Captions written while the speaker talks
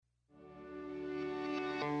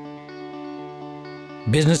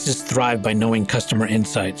Businesses thrive by knowing customer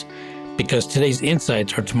insights because today's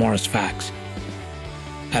insights are tomorrow's facts.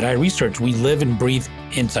 At iResearch, we live and breathe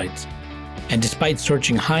insights. And despite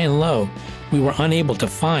searching high and low, we were unable to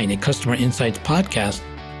find a customer insights podcast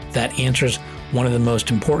that answers one of the most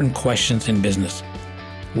important questions in business.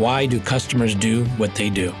 Why do customers do what they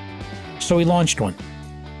do? So we launched one.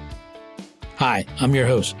 Hi, I'm your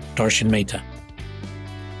host, Darshan Mehta.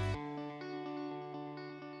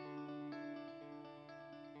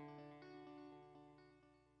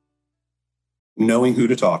 Knowing who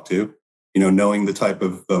to talk to, knowing the type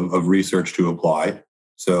of research to apply.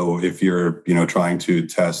 So if you're, trying to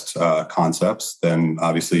test concepts, then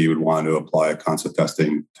obviously you would want to apply a concept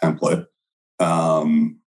testing template.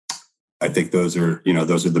 I think those are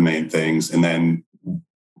the main things. And then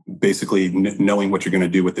basically knowing what you're going to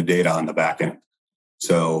do with the data on the back end.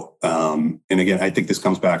 So, and again, I think this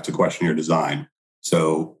comes back to questionnaire design.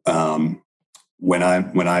 So when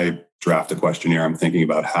I draft a questionnaire, I'm thinking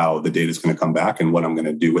about how the data is going to come back and what I'm going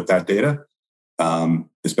to do with that data.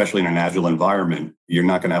 Especially in an agile environment, you're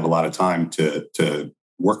not going to have a lot of time to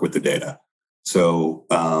work with the data. So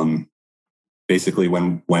basically,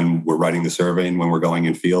 when we're writing the survey and when we're going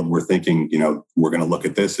in field, we're thinking, we're going to look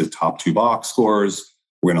at this as top 2 box scores.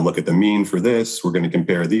 We're going to look at the mean for this. We're going to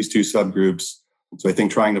compare these 2 subgroups. So I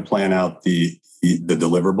think trying to plan out the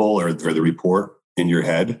deliverable or the report in your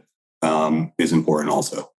head is important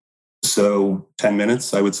also. So 10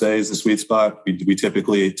 minutes, I would say, is the sweet spot. We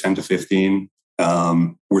typically 10 to 15.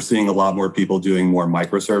 We're seeing a lot more people doing more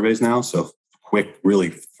micro surveys now. So quick, really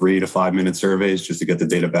 3 to 5 minute surveys just to get the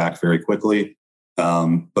data back very quickly.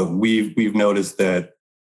 But we've noticed that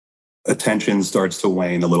attention starts to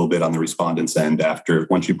wane a little bit on the respondent's end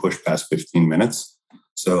once you push past 15 minutes.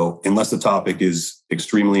 So unless the topic is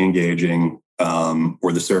extremely engaging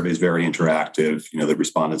or the survey is very interactive, the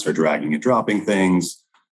respondents are dragging and dropping things.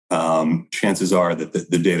 Chances are that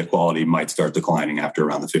the data quality might start declining after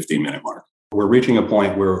around the 15-minute mark. We're reaching a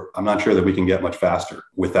point where I'm not sure that we can get much faster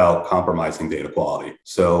without compromising data quality.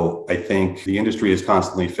 So I think the industry is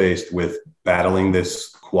constantly faced with battling this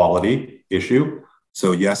quality issue.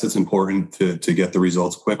 So yes, it's important to get the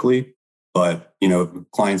results quickly, but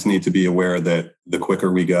clients need to be aware that the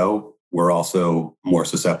quicker we go, we're also more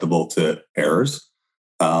susceptible to errors.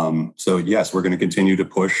 So yes, we're going to continue to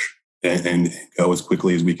push and go as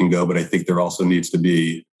quickly as we can go. But I think there also needs to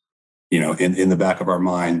be, in the back of our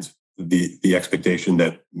mind, the expectation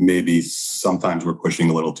that maybe sometimes we're pushing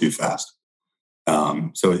a little too fast.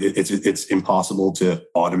 So it's impossible to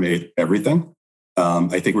automate everything.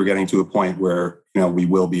 I think we're getting to a point where, we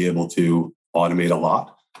will be able to automate a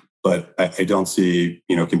lot, but I don't see,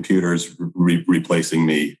 computers replacing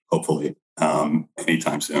me, hopefully,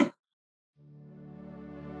 anytime soon.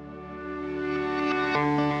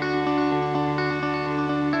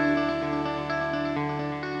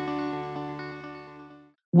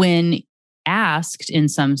 When asked in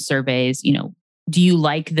some surveys, do you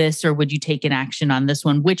like this or would you take an action on this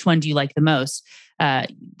one? Which one do you like the most?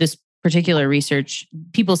 This particular research,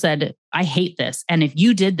 people said, I hate this. And if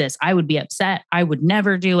you did this, I would be upset. I would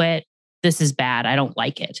never do it. This is bad. I don't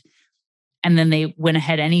like it. And then they went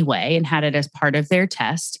ahead anyway and had it as part of their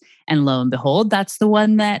test. And lo and behold, that's the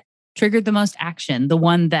one that triggered the most action, the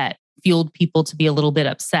one that fueled people to be a little bit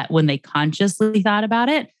upset when they consciously thought about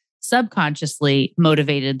it. Subconsciously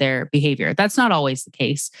motivated their behavior. That's not always the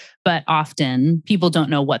case, but often people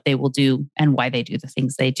don't know what they will do and why they do the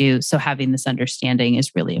things they do. So having this understanding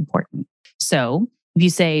is really important. So if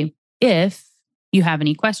you say, if you have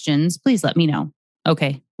any questions, please let me know.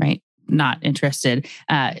 Okay, right? Not interested.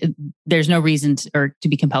 There's no reason to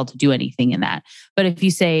be compelled to do anything in that. But if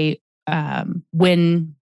you say,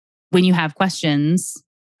 when you have questions,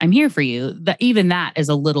 I'm here for you. Even that is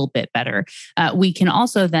a little bit better. We can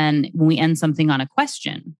also then, when we end something on a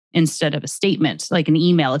question instead of a statement, like an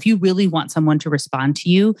email, if you really want someone to respond to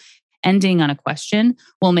you, ending on a question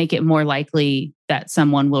will make it more likely that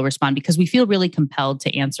someone will respond because we feel really compelled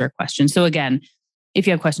to answer a question. So again, if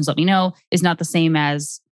you have questions, let me know is not the same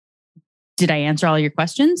as, did I answer all your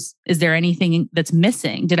questions? Is there anything that's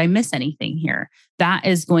missing? Did I miss anything here? That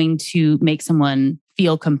is going to make someone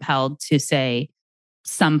feel compelled to say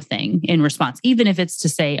something in response, even if it's to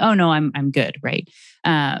say, oh no, I'm good, right?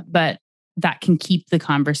 But that can keep the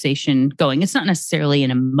conversation going. It's not necessarily an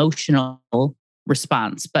emotional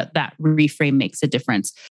response, but that reframe makes a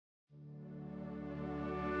difference.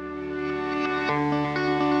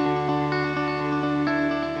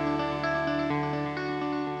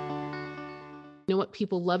 You know what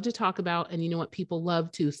people love to talk about and you know what people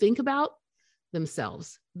love to think about?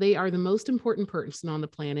 themselves. They are the most important person on the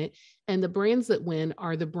planet. And the brands that win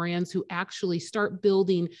are the brands who actually start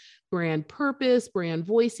building brand purpose, brand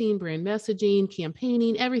voicing, brand messaging,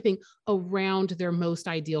 campaigning, everything around their most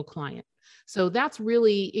ideal client. So that's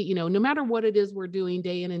really, no matter what it is we're doing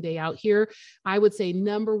day in and day out here, I would say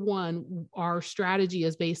number one, our strategy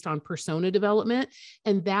is based on persona development,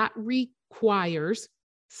 and that requires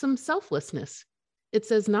some selflessness. It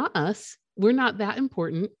says, not us, we're not that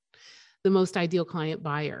important. The most ideal client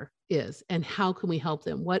buyer is, and how can we help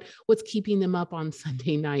them? What's keeping them up on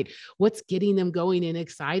Sunday night? What's getting them going and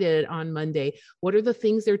excited on Monday? What are the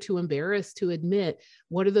things they're too embarrassed to admit?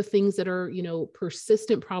 What are the things that are,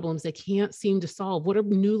 persistent problems they can't seem to solve? What are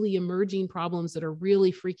newly emerging problems that are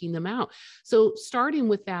really freaking them out? So starting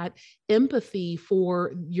with that empathy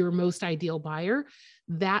for your most ideal buyer,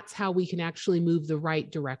 that's how we can actually move the right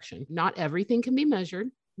direction. Not everything can be measured.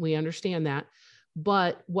 We understand that.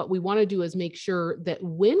 But what we want to do is make sure that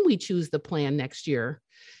when we choose the plan next year,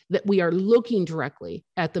 that we are looking directly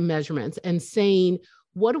at the measurements and saying,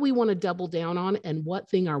 what do we want to double down on? And what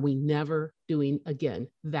thing are we never doing again?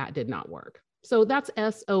 That did not work. So that's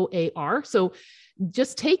SOAR. So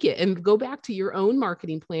just take it and go back to your own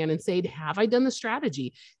marketing plan and say, have I done the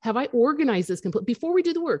strategy? Have I organized this complete? Before we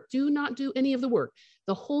do the work, do not do any of the work.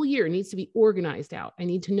 The whole year needs to be organized out. I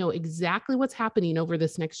need to know exactly what's happening over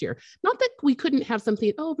this next year. Not that we couldn't have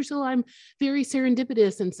something, oh, Priscilla, I'm very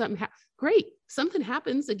serendipitous and something, great. Something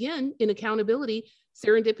happens again in accountability.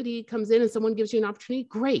 Serendipity comes in and someone gives you an opportunity.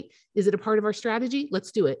 Great. Is it a part of our strategy?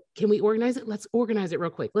 Let's do it. Can we organize it? Let's organize it real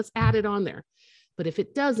quick. Let's add it on there. But if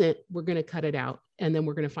it doesn't, we're going to cut it out. And then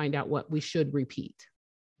we're going to find out what we should repeat.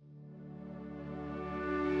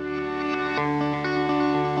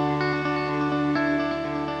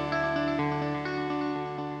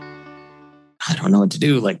 I don't know what to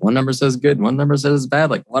do. Like one number says good, one number says bad.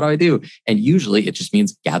 Like, what do I do? And usually it just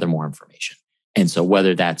means gather more information. And so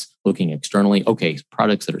whether that's looking externally, okay,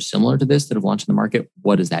 products that are similar to this that have launched in the market,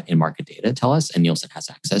 what does that in-market data tell us? And Nielsen has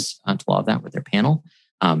access to a lot of that with their panel.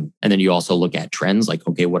 And then you also look at trends like,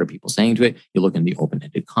 okay, what are people saying to it? You look in the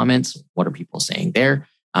open-ended comments. What are people saying there?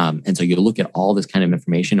 And so you look at all this kind of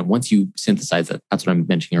information. And once you synthesize that, that's what I'm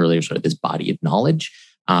mentioning earlier, sort of this body of knowledge.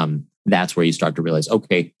 That's where you start to realize,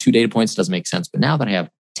 okay, 2 data points doesn't make sense. But now that I have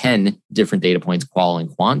 10 different data points, qual and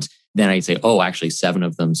quant, then I say, oh, actually 7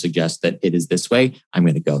 of them suggest that it is this way. I'm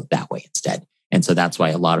going to go that way instead. And so that's why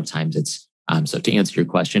a lot of times it's, so to answer your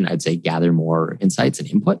question, I'd say gather more insights and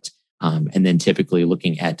input. And then typically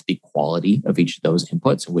looking at the quality of each of those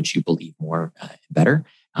inputs, which you believe more better.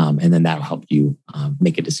 And then that'll help you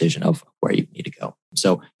make a decision of where you need to go.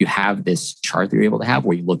 So you have this chart that you're able to have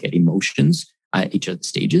where you look at emotions at each of the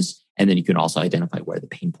stages. And then you can also identify where the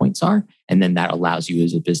pain points are. And then that allows you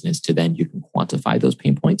as a business to then you can quantify those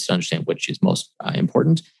pain points to understand which is most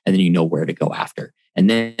important. And then you know where to go after. And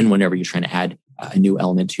then whenever you're trying to add a new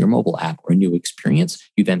element to your mobile app or a new experience,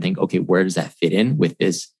 you then think, okay, where does that fit in with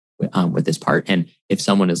this part? And if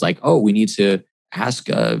someone is like, oh, we need to ask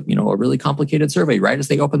a really complicated survey right as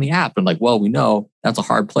they open the app. And like, well, we know that's a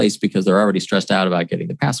hard place because they're already stressed out about getting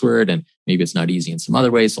the password and maybe it's not easy in some other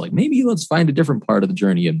ways. So like maybe let's find a different part of the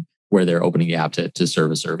journey and where they're opening the app to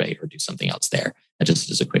serve a survey or do something else there. That just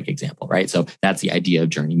is a quick example, right? So that's the idea of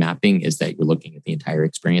journey mapping, is that you're looking at the entire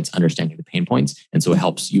experience, understanding the pain points. And so it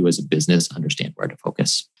helps you as a business understand where to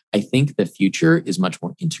focus. I think the future is much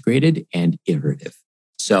more integrated and iterative.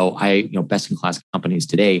 So best in class companies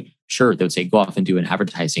today, sure, they would say, go off and do an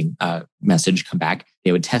advertising message, come back,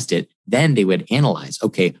 they would test it. Then they would analyze,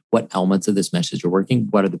 okay, what elements of this message are working?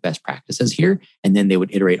 What are the best practices here? And then they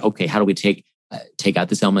would iterate, okay, how do we take out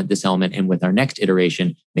this element, and with our next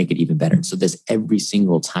iteration, make it even better. So this every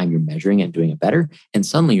single time you're measuring it and doing it better. And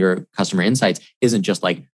suddenly your customer insights isn't just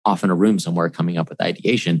like off in a room somewhere coming up with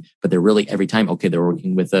ideation, but they're really every time, okay, they're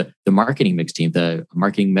working with the marketing mix team, the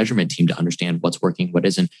marketing measurement team to understand what's working, what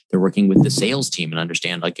isn't. They're working with the sales team and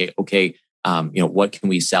understand like, okay, what can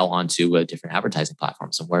we sell onto different advertising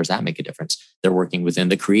platforms and where does that make a difference? They're working within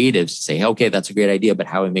the creatives to say, okay, that's a great idea, but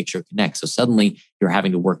how do we make sure it connects? So suddenly you're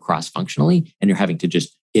having to work cross-functionally and you're having to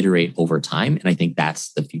just iterate over time. And I think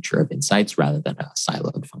that's the future of insights rather than a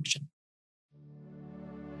siloed function.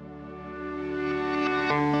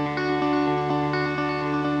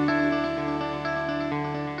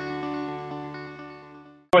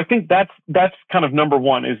 So I think that's kind of number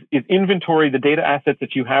one is inventory the data assets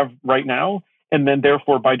that you have right now, and then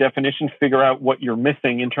therefore by definition figure out what you're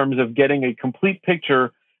missing in terms of getting a complete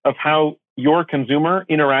picture of how your consumer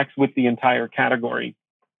interacts with the entire category.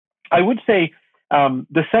 I would say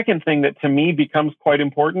the second thing that to me becomes quite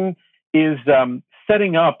important is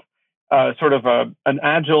setting up sort of an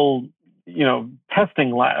agile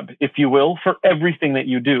testing lab, if you will, for everything that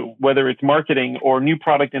you do, whether it's marketing or new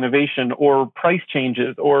product innovation or price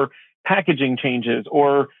changes or packaging changes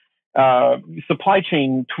or supply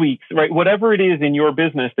chain tweaks, right? Whatever it is in your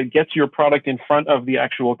business that gets your product in front of the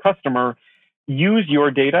actual customer, use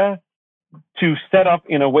your data to set up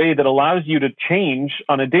in a way that allows you to change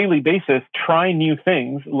on a daily basis, try new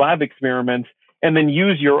things, lab experiments, and then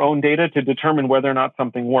use your own data to determine whether or not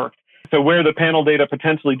something worked. So where the panel data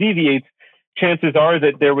potentially deviates, chances are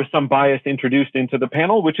that there was some bias introduced into the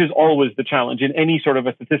panel, which is always the challenge. In any sort of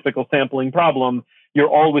a statistical sampling problem, you're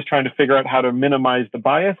always trying to figure out how to minimize the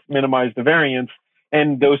bias, minimize the variance,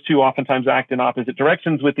 and those two oftentimes act in opposite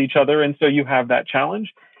directions with each other, and so you have that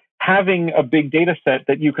challenge. Having a big data set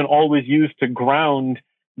that you can always use to ground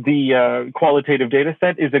the qualitative data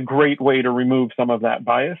set is a great way to remove some of that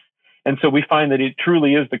bias. And so we find that it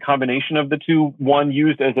truly is the combination of the two, one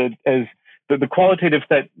used as the qualitative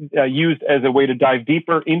set used as a way to dive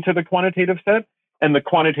deeper into the quantitative set, and the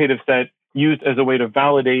quantitative set used as a way to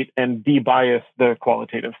validate and de-bias the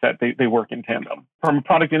qualitative set. They work in tandem. From a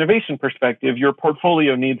product innovation perspective, your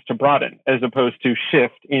portfolio needs to broaden as opposed to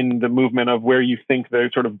shift in the movement of where you think the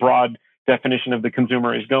sort of broad definition of the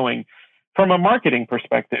consumer is going. From a marketing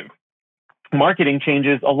perspective, marketing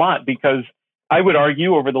changes a lot because I would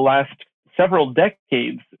argue over the last several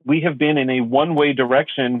decades, we have been in a one-way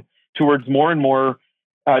direction towards more and more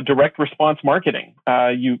direct response marketing.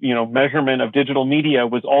 Measurement of digital media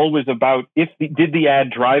was always about did the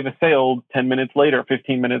ad drive a sale 10 minutes later,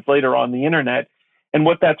 15 minutes later on the internet? And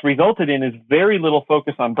what that's resulted in is very little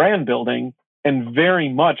focus on brand building and very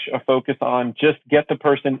much a focus on just get the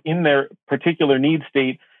person in their particular need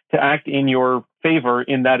state to act in your favor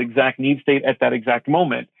in that exact need state at that exact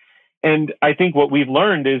moment. And I think what we've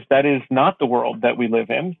learned is that is not the world that we live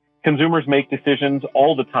in. Consumers make decisions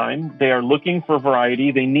all the time. They are looking for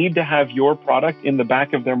variety. They need to have your product in the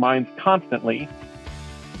back of their minds constantly.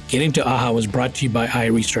 Getting to AHA was brought to you by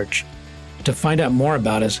iResearch. To find out more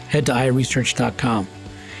about us, head to iResearch.com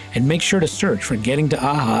and make sure to search for Getting to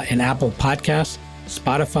AHA in Apple Podcasts,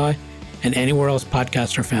 Spotify, and anywhere else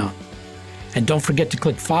podcasts are found. And don't forget to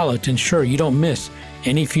click follow to ensure you don't miss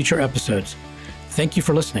any future episodes. Thank you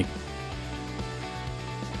for listening.